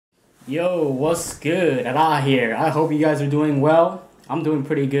Yo, what's good? Ara here. I hope you guys are doing well. I'm doing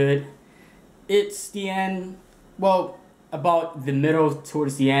pretty good. It's the end, well, about the middle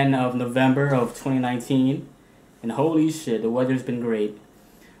towards the end of November of 2019. And holy shit, the weather's been great.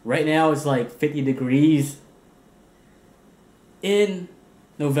 Right now it's like 50 degrees in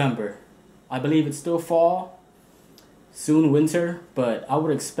November. I believe it's still fall, soon winter, but I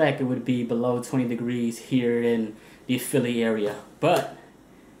would expect it would be below 20 degrees here in the Philly area. But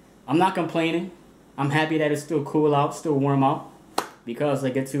I'm not complaining. I'm happy that it's still cool out, still warm out, because I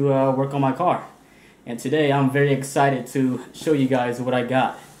get to work on my car. And today I'm very excited to show you guys what I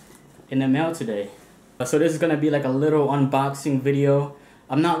got in the mail today. So this is going to be like a little unboxing video.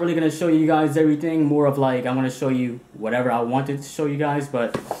 I'm not really going to show you guys everything, more of like I want to show you whatever I wanted to show you guys,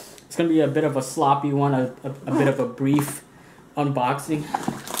 but it's going to be a bit of a sloppy one, a bit of a brief unboxing.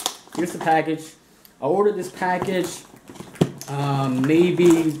 Here's the package. I ordered this package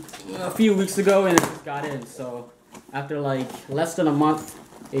maybe a few weeks ago and it just got in, so after like less than a month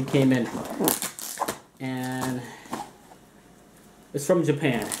it came in, and it's from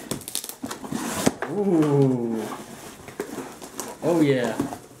Japan. Ooh, oh yeah.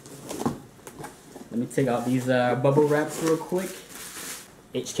 Let me take out these bubble wraps real quick.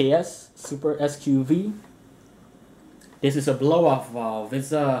 HKS Super SQV. This is a blow-off valve.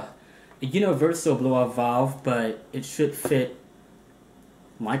 It's a universal blow-off valve, but it should fit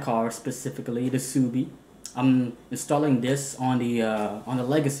my car, specifically the Subi. I'm installing this on the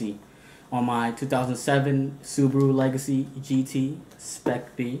Legacy, on my 2007 Subaru Legacy GT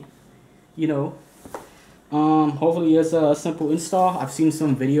spec.B. You know, hopefully it's a simple install. I've seen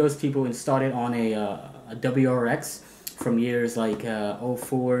some videos people installed it on a WRX from years like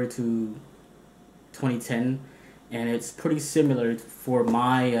 04 to 2010, and it's pretty similar for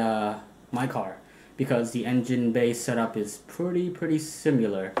my my car, because the engine bay setup is pretty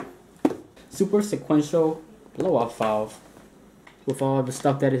similar. Super sequential blow-off valve with all the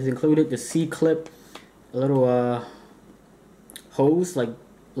stuff that is included: the C-clip, a little hose, like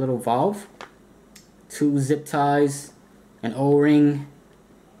little valve, 2 zip ties, an O-ring.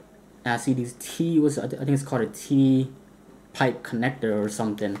 I see these I think it's called a T pipe connector or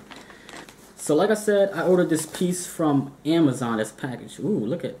something. So like I said, I ordered this piece from Amazon, this package. Ooh,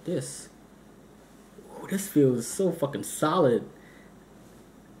 look at this. Ooh, this feels so fucking solid.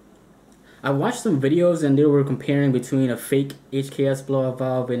 I watched some videos and they were comparing between a fake HKS blow-off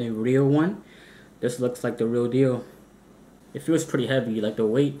valve and a real one. This looks like the real deal. It feels pretty heavy, like the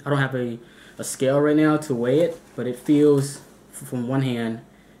weight. I don't have a scale right now to weigh it, but it feels, from one hand,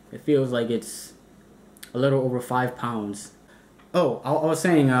 it feels like it's a little over 5 pounds. Oh, I was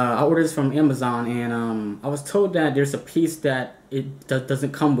saying, I ordered this from Amazon, and I was told that there's a piece that it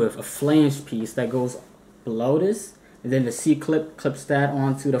doesn't come with, a flange piece that goes below this, and then the C-clip clips that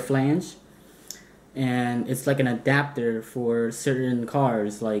onto the flange, and it's like an adapter for certain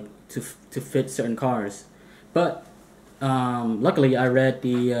cars, like to fit certain cars. But luckily I read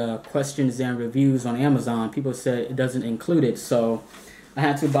the questions and reviews on Amazon. People said it doesn't include it, so I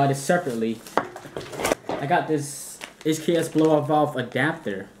had to buy this separately. I got this HKS blow-off valve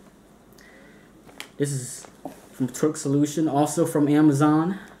adapter. This is from Torque Solution, also from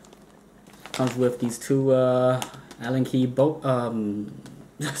Amazon. Comes with these 2 Allen key bolt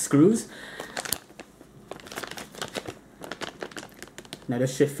screws. Now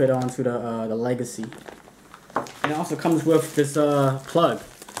this should fit onto the Legacy. And it also comes with this plug.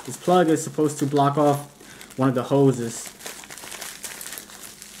 This plug is supposed to block off one of the hoses.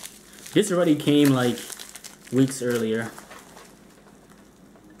 This already came like weeks earlier.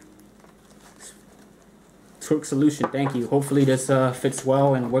 Torque Solution, thank you. Hopefully this fits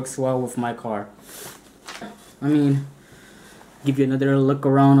well and works well with my car. I mean, give you another look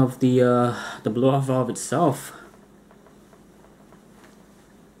around of the blow-off valve itself.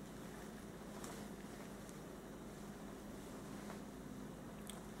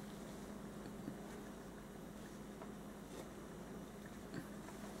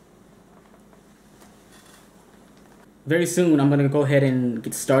 Very soon I'm gonna go ahead and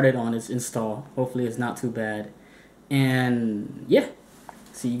get started on this install. Hopefully it's not too bad. And yeah,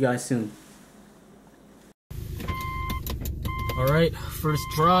 see you guys soon. Alright, first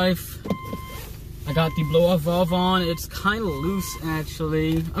drive. I got the blow-off valve on. It's kind of loose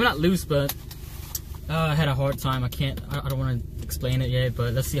actually. I'm not loose, but I had a hard time. I don't want to explain it yet,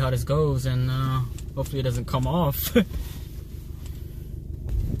 but let's see how this goes, and hopefully it doesn't come off.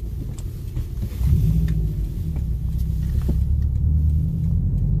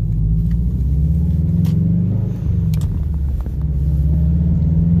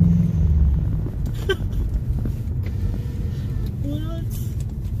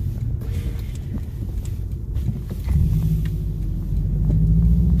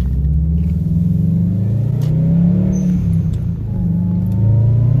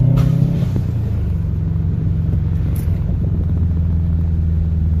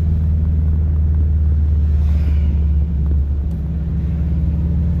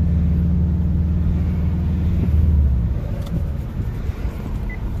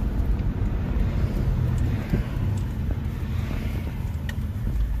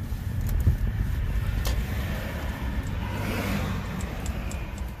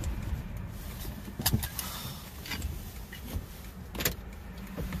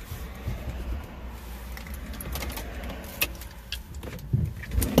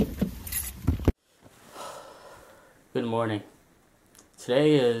 Good morning.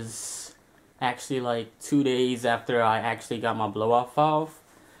 Today is actually like 2 days after I actually got my blow-off valve,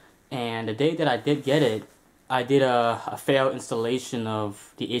 and the day that I did get it, I did a failed installation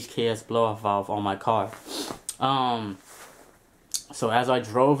of the HKS blow-off valve on my car. So as I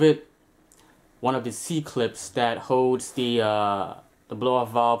drove it, one of the C-clips that holds the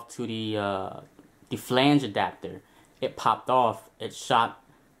blow-off valve to the flange adapter, it popped off. It shot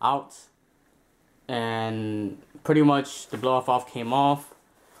out, and pretty much the blow-off valve came off.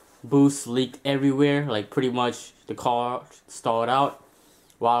 Boost leaked everywhere. Like pretty much the car stalled out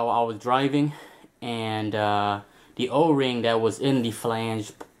while I was driving, and the O-ring that was in the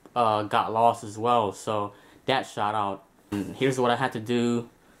flange got lost as well. So that shot out. And here's what I had to do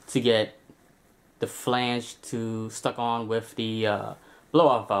to get the flange to stuck on with the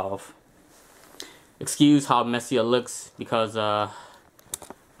blow-off valve. Excuse how messy it looks, because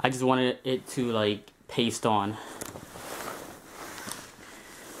I just wanted it to like paste on.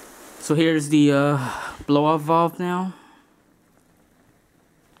 So here's the blow-off valve now,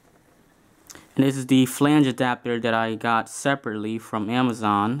 and this is the flange adapter that I got separately from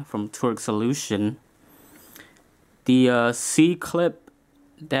Amazon from Torque Solution. The C-clip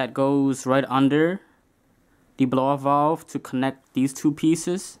that goes right under the blow-off valve to connect these two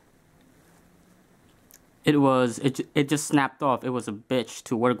pieces, it just snapped off. It was a bitch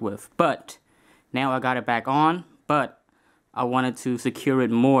to work with, but now I got it back on. But I wanted to secure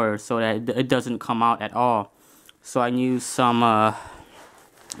it more so that it doesn't come out at all. So I used some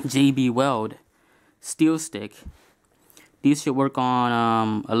JB Weld steel stick. These should work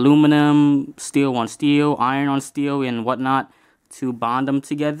on aluminum, steel on steel, iron on steel, and whatnot to bond them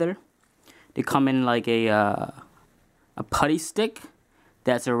together. They come in like a putty stick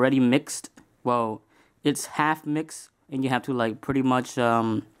that's already mixed. Well, it's half mixed, and you have to like pretty much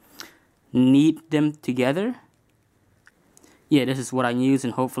knead them together. Yeah, this is what I use,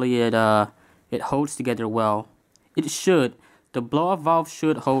 and hopefully it holds together well. It should. The blow-off valve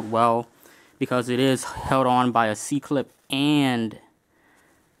should hold well, because it is held on by a C-clip and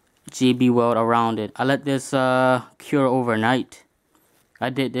JB Weld around it. I let this cure overnight. I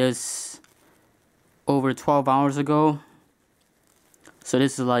did this over 12 hours ago. So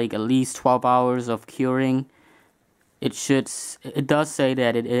this is like at least 12 hours of curing. It does say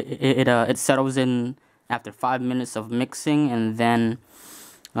that it settles in after 5 minutes of mixing, and then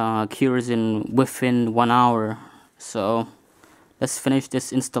cures within 1 hour. So let's finish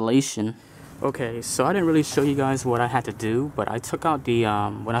this installation. Okay, so I didn't really show you guys what I had to do, but I took out the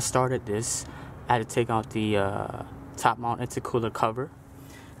when I started this, I had to take out the top mount intercooler cover,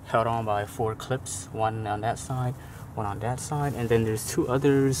 held on by 4 clips, one on that side, one on that side, and then there's 2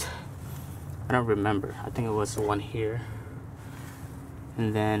 others. I don't remember. I think it was one here,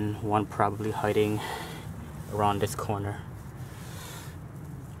 and then one probably hiding around this corner.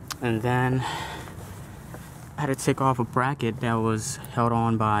 And then I had to take off a bracket that was held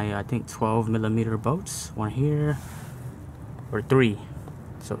on by I think 12mm bolts. One here, or 3.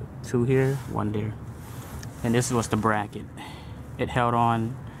 So 2 here, 1 there. And this was the bracket. It held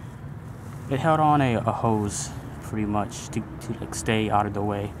on a hose pretty much to like stay out of the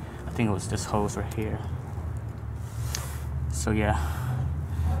way. I think it was this hose right here. So yeah.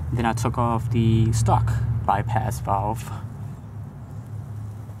 Then I took off the stock bypass valve.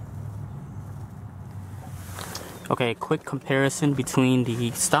 Okay, quick comparison between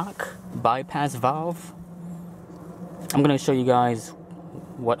the stock bypass valve. I'm gonna show you guys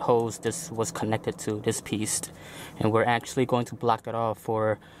what hose this was connected to, this piece, and we're actually going to block that off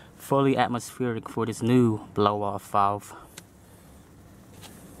for fully atmospheric for this new blow-off valve.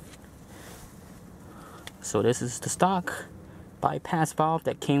 So this is the stock bypass valve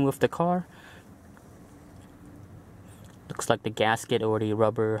that came with the car. Looks like the gasket or the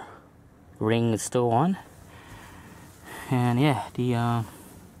rubber ring is still on. And yeah, the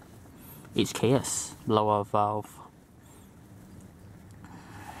HKS blow-off valve.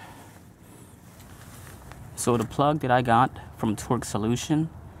 So the plug that I got from Torque Solution,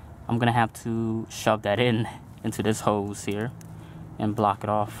 I'm gonna have to shove that into this hose here and block it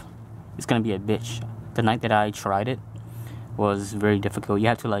off. It's gonna be a bitch. The night that I tried it was very difficult. You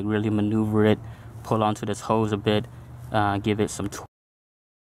have to like really maneuver it, pull onto this hose a bit, give it some torque.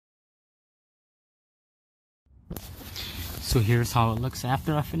 So here's how it looks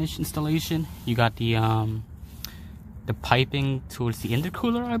after I finish installation. You got the piping towards the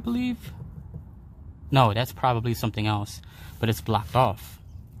intercooler, I believe. No, that's probably something else, but it's blocked off.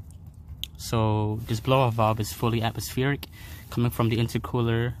 So this blow-off valve is fully atmospheric, coming from the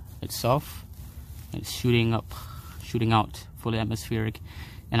intercooler itself. It's shooting out, fully atmospheric,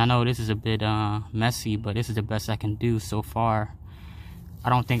 And I know this is a bit messy, but this is the best I can do so far. I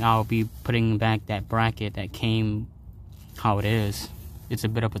don't think I'll be putting back that bracket that came how it is. It's a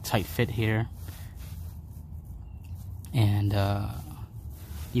bit of a tight fit here. And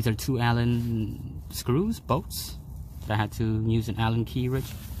these are 2 Allen screws, bolts, that I had to use an Allen key with.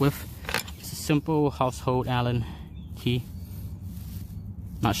 It's a simple household Allen key.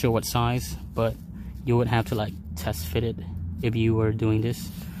 Not sure what size, but you would have to like test fit it if you were doing this.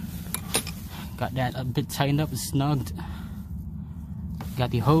 Got that a bit tightened up and snugged.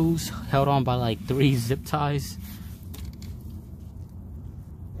 Got the hose held on by like 3 zip ties.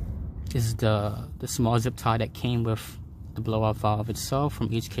 This is the small zip tie that came with the blow-off valve itself from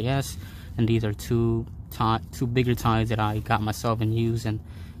HKS, and these are two bigger ties that I got myself and used and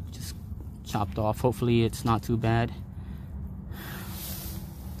just chopped off. Hopefully it's not too bad.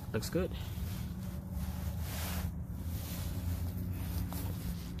 Looks good.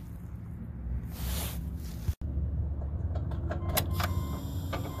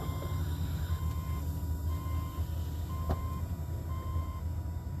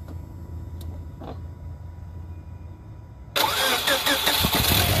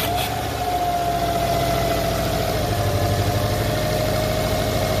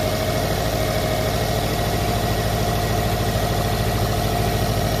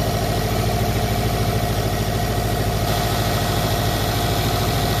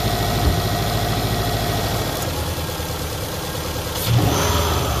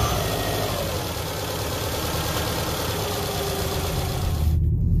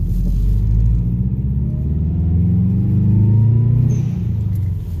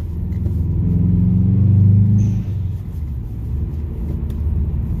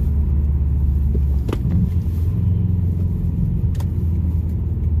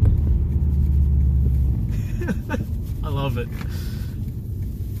 I love it.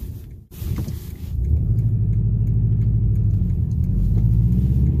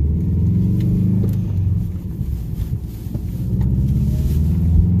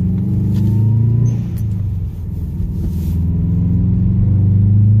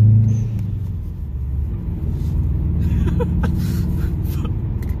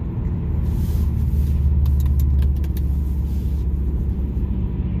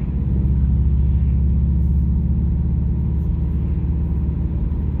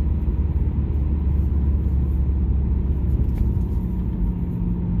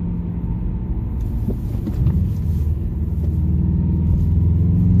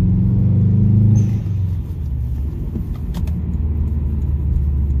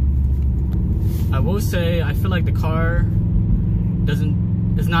 I will say I feel like the car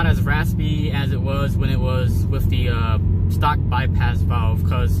is not as raspy as it was when it was with the stock bypass valve,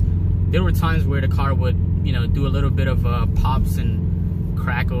 because there were times where the car would, you know, do a little bit of pops and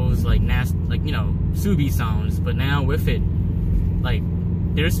crackles, like you know, Subi sounds. But now with it, like,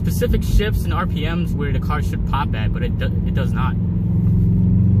 there's specific shifts and RPMs where the car should pop at, but it does not.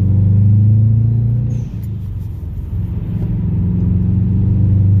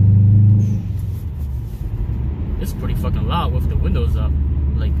 It's pretty fucking loud with the windows up,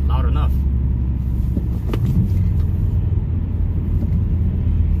 like loud enough.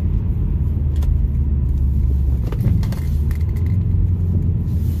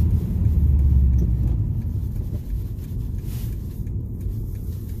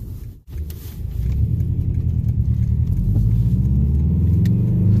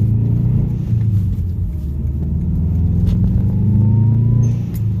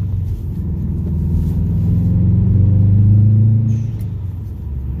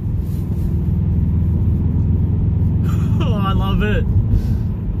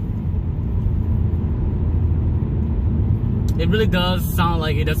 It really does sound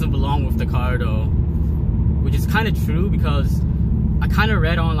like it doesn't belong with the car though, which is kind of true, because I kind of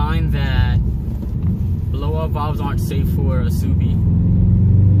read online that blow-off valves aren't safe for a Subi.